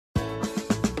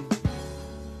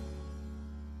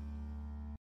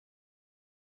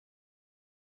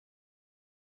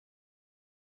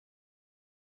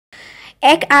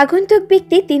এক আগন্তুক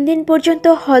ব্যক্তি 3 দিন পর্যন্ত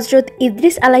হযরত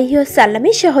ইদ্রিস আলাইহিস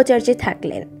সালামের সহচর্যে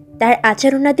থাকলেন। তার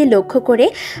আচরণাদি লক্ষ্য করে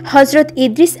হযরত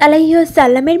ইদ্রিস আলাইহিস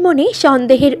সালামের মনে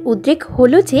সন্দেহের উদ্রেক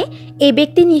হলো যে এই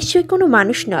ব্যক্তি নিশ্চয়ই কোনো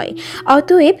মানুষ নয়।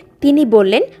 অতএব তিনি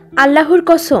বললেন, আল্লাহর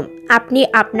কসম, আপনি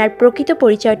আপনার প্রকৃত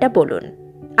পরিচয়টা বলুন।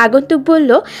 আগন্তুক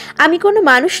বলল, আমি কোনো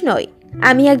মানুষ নই,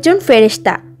 আমি একজন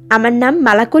ফেরেশতা, আমার নাম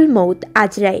মালাকুল মউত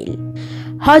আজরাইল।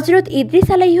 হযরত ইদ্রিস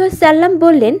আলাইহিস সালাম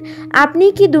বললেন, আপনি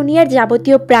কি দুনিয়ার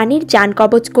যাবতীয় প্রাণীর জান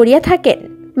কবজ করিয়া থাকেন?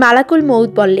 মালাকুল মউত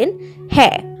বললেন,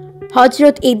 হ্যাঁ।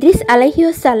 হযরত ইদ্রিস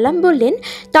আলাইহিস সালাম বললেন,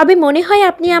 তবে মনে হয়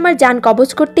আপনি আমার জান কবজ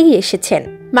করতেই এসেছেন।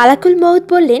 মালাকুল মউত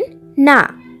বললেন, না,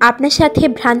 আপনার সাথে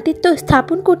ভ্রান্তিত্ব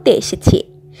স্থাপন করতে এসেছি।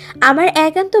 আমার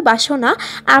একান্ত বাসনা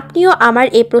আপনিও আমার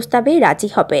এই প্রস্তাবে রাজি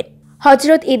হবেন।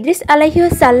 হযরত ইদ্রিস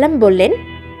আলাইহিস সালাম বললেন,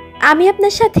 আমি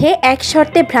আপনার সাথে এক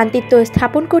শর্তে ভ্রান্তিত্ব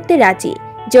স্থাপন করতে রাজি,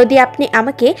 যদি আপনি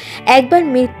আমাকে একবার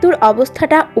মৃত্যুর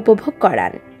অবস্থাটা উপভোগ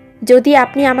করান। যদি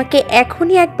আপনি আমাকে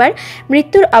এখনই একবার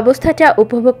মৃত্যুর অবস্থাটা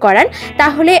উপভোগ করান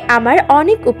তাহলে আমার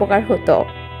অনেক উপকার হতো।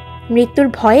 মৃত্যুর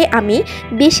ভয়ে আমি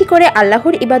বেশি করে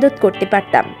আল্লাহর ইবাদত করতে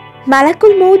পারতাম।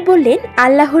 মালাকুল মউত বললেন,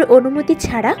 আল্লাহর অনুমতি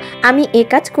ছাড়া আমি এ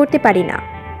কাজ করতে পারি না।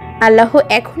 আল্লাহ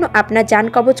এখনও আপনার জান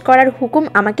কবজ করার হুকুম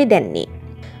আমাকে দেননি।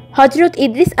 হযরত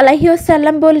ইদ্রিস আলাইহিস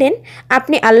সালাম বললেন,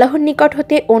 আপনি আল্লাহর নিকট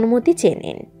হতে অনুমতি চেয়ে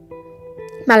নিন।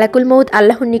 মালাকুল মউত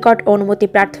আল্লাহর নিকট অনুমতি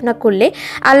প্রার্থনা করলে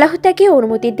আল্লাহ তাকে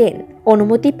অনুমতি দেন।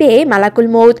 অনুমতি পেয়ে মালাকুল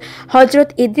মউত হযরত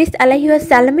ইদ্রিস আলাইহিস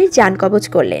সালামের জান কবজ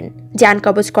করলেন। জান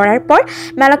কবজ করার পর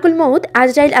মালাকুল মউত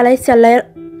আজরাইল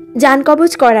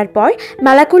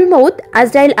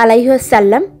আলাইহিস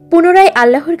সালাম পুনরায়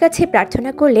আল্লাহর কাছে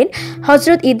প্রার্থনা করলেন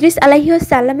হযরত ইদ্রিস আলাইহিস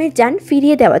সালামের জান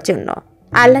ফিরিয়ে দেওয়ার জন্য।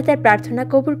 আল্লাহ তার প্রার্থনা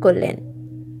কবুল করলেন।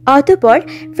 অতঃপর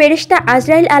ফেরেশতা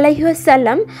আজরাইল আলাইহিস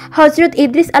সালাম হযরত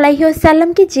ইদ্রিস আলাইহিস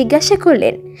সালামকে জিজ্ঞাসা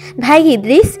করলেন, ভাই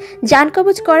ইদ্রিস, জান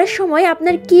কবজ করার সময়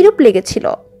আপনার কী রূপ লেগেছিল?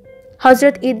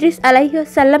 হযরত ইদ্রিস আলাইহিস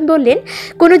সালাম বললেন,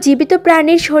 কোনো জীবিত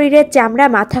প্রাণীর শরীরের চামড়া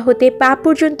মাথা হতে পা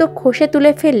পর্যন্ত খসে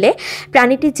তুলে ফেললে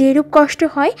প্রাণীটি যেরূপ কষ্ট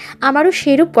হয় আমারও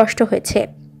সেরূপ কষ্ট হয়েছে।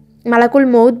 মালাকুল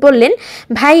মউত বললেন,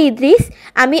 ভাই ইদ্রিস,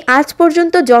 আমি আজ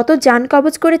পর্যন্ত যত জান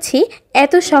কবজ করেছি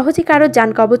এত সহজে কারো জান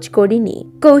কবজ করিনি।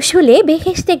 কৌশলে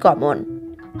বেহেশতে গমন।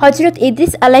 হযরত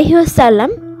ইদ্রিস আলাইহিস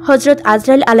সালাম হযরত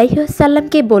আজরাইল আলাইহিস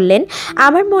সালামকে বললেন,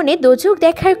 আমার মনে দোজখ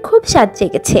দেখার খুব স্বাদ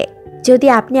জেগেছে। যদি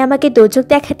আপনি আমাকে দোজখ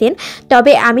দেখাতেন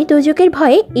তবে আমি দোজখের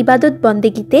ভয়ে ইবাদত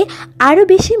বন্দেগীতে আরও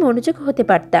বেশি মনোযোগ হতে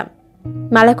পারতাম।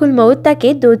 মালাকুল মউত তাকে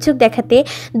দোজখ দেখাতে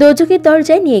দোজখের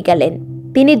দরজায় নিয়ে গেলেন।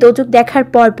 তিনি দোজখ দেখার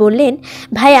পর বললেন,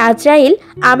 ভাই আজরাইল,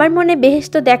 আমার মনে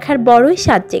বেহেশত দেখার বড়ই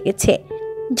স্বাদ জেগেছে।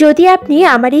 যদি আপনি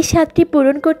আমার এই স্বাদটি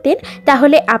পূরণ করতেন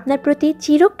তাহলে আপনার প্রতি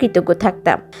চিরকৃতজ্ঞ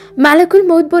থাকতাম। মালাকুল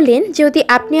মউত বললেন, যদি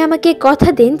আপনি আমাকে কথা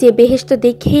দেন যে বেহেশত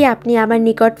দেখেই আপনি আমার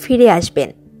নিকট ফিরে আসবেন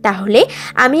তাহলে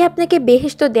আমি আপনাকে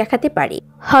বেহেশত দেখাতে পারি।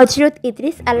 হযরত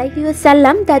ইদ্রিস আলাইহিস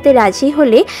সালাম তাতে রাজি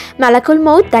হলে মালাকুল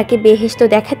মউত তাকে বেহেশত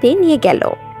দেখাতে নিয়ে গেল।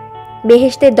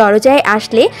 বেহেশতের দরজায়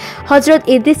আসলে হযরত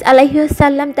ইদ্রিস আলাইহিস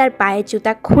সালাম তার পায়ের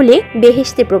জুতা খুলে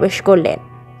বেহেশতে প্রবেশ করলেন।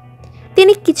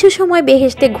 তিনি কিছু সময়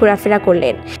বেহেশতে ঘোরাফেরা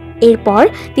করলেন। এরপর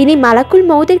তিনি মালাকুল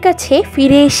মউতের কাছে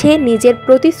ফিরে এসে নিজের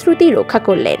প্রতিশ্রুতি রক্ষা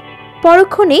করলেন।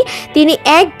 পরক্ষণে তিনি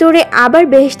এক দৌড়ে আবার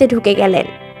বেহেশতে ঢুকে গেলেন।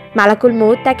 মালাকুল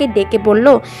মউত তাকে ডেকে বলল,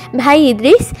 ভাই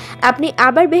ইদ্রিস, আপনি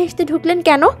আবার বেহেশতে ঢুকলেন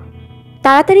কেন?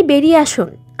 তাড়াতাড়ি বেরিয়ে আসুন,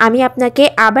 আমি আপনাকে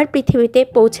আবার পৃথিবীতে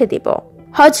পৌঁছে দেব।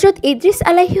 হযরত ইদ্রিস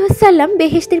আলাইহিস সালাম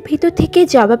বেহেশতের ভিতর থেকে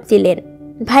জবাব দিলেন,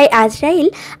 ভাই আজরাইল,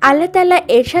 আল্লাহ তাআলা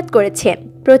ইরশাদ করেছেন,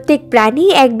 প্রত্যেক প্রাণী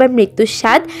একবার মৃত্যুর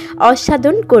স্বাদ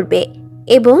আস্বাদন করবে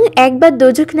এবং একবার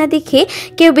দোজখ না দেখে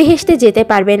কেউ বেহেশতে যেতে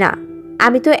পারবে না।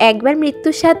 আমি তো একবার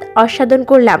মৃত্যুর স্বাদ আস্বাদন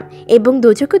করলাম এবং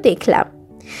দোজখও দেখলাম।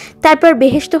 তারপর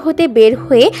বেহেশত হতে বের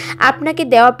হয়ে আপনাকে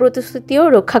দেওয়া প্রতিশ্রুতিও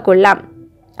রক্ষা করলাম।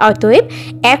 অতএব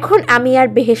এখন আমি আর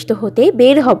বেহেশত হতে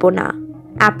বের হব না।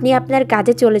 আপনি আপনার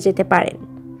কাজে চলে যেতে পারেন।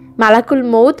 মালাকুল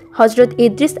মউত হযরত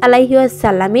ইদ্রিস আলাইহিস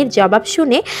সালামের জবাব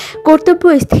শুনে কর্তব্য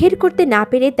স্থির করতে না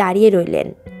পেরে দাঁড়িয়ে রইলেন।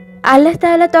 আল্লাহ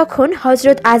তাআলা তখন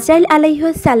হযরত আজরাইল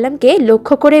আলাইহিস সালামকে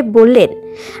লক্ষ্য করে বললেন,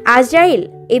 আজরাইল,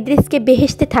 ইদ্রিসকে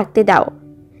বেহেশতে থাকতে দাও।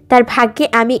 তার ভাগ্যে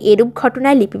আমি এরূপ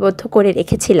ঘটনায় লিপিবদ্ধ করে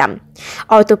রেখেছিলাম।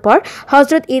 অতঃপর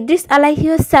হযরত ইদ্রিস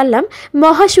আলাইহিস সালাম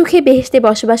মহাসুখে বেহেশতে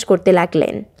বসবাস করতে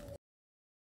লাগলেন।